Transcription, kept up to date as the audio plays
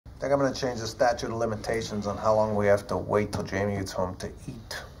think I'm gonna change the statute of limitations on how long we have to wait till Jamie gets home to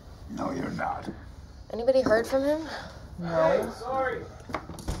eat. No, you're not. Anybody heard from him? No. Hey, sorry.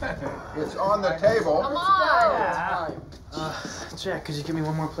 It's on the table. Come on! Jack, could you give me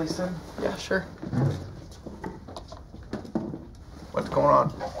one more, please, then? Yeah, sure. What's going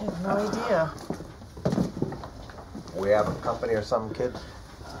on? I have no idea. We have a company or something, kid?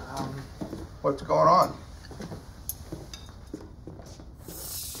 What's going on?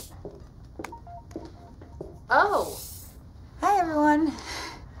 Oh! Hi, everyone.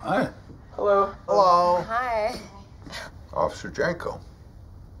 Hi, Hello. Hello. Hi. Officer Jenko.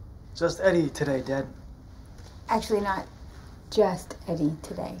 Just Eddie today, Dad. Actually, not just Eddie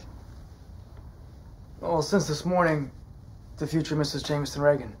today. Well, since this morning, the future Mrs. Jameson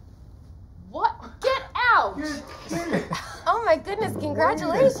Reagan. What? Get out! Oh my goodness,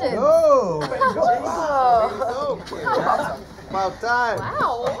 congratulations! Oh! Oh. About time.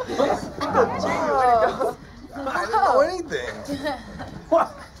 Wow! I didn't know anything.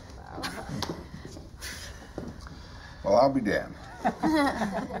 What? Well, I'll be damned.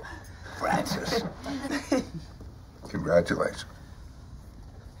 Francis. Congratulations.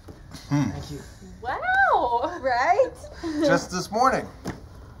 Thank you. Wow! Right? Just this morning.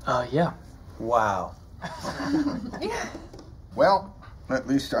 Yeah. Wow. Well, at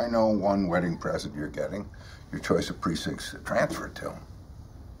least I know one wedding present you're getting. Your choice of precincts to transfer it to.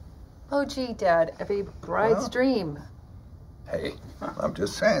 Oh, gee, Dad, every bride's dream. Hey, I'm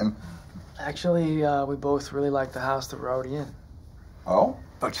just saying. Actually, we both really like the house that we're already in. Oh?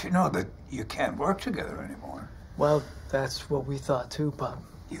 But you know that you can't work together anymore. Well, that's what we thought too, Pop.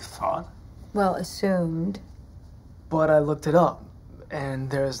 You thought? Well, assumed. But I looked it up, and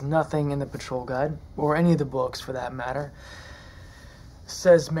there's nothing in the patrol guide, or any of the books for that matter,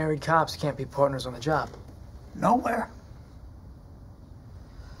 says married cops can't be partners on the job. Nowhere?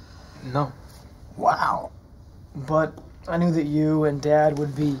 No. Wow. But I knew that you and Dad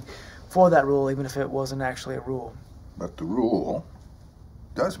would be for that rule, even if it wasn't actually a rule. But the rule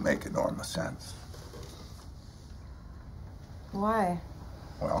does make enormous sense. Why?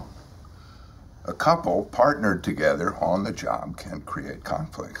 Well, a couple partnered together on the job can create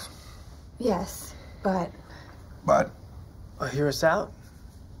conflicts. Yes, but But Hear us out.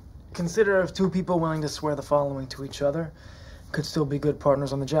 Consider if two people willing to swear the following to each other could still be good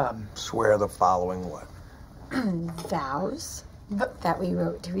partners on the job. Swear the following what? vows that we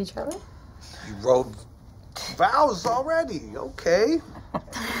wrote to each other. You wrote vows already. Okay.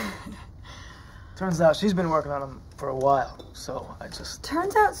 Turns out she's been working on them for a while, so I just...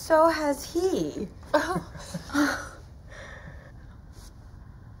 Turns out so has he.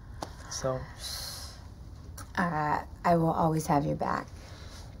 So, I will always have your back.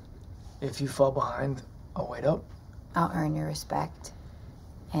 if you fall behind, I'll wait up. I'll earn your respect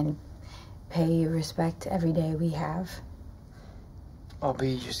and pay you respect every day we have. I'll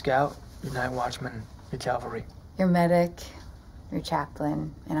be your scout, your night watchman, your cavalry. Your medic, your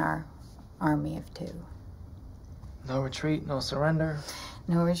chaplain, and our army of two. No retreat, no surrender.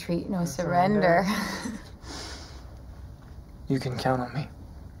 No retreat, no surrender. You can count on me.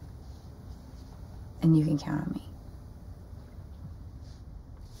 And you can count on me.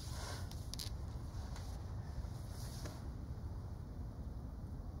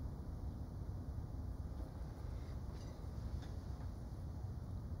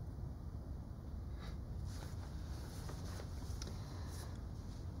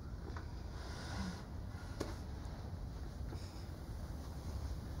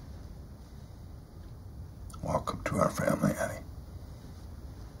 welcome to our family, Annie.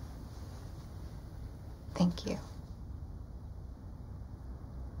 Thank you.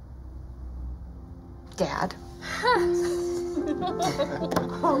 Dad.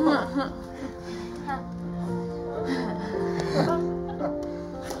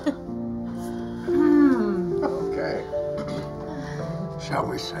 Okay. Shall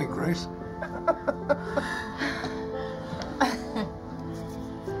we say grace?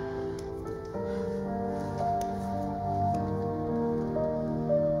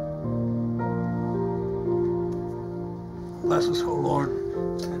 Bless us, O Lord.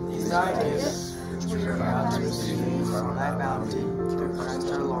 And these ideas which we are about to receive from thy bounty through Christ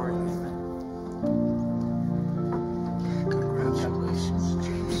our Lord.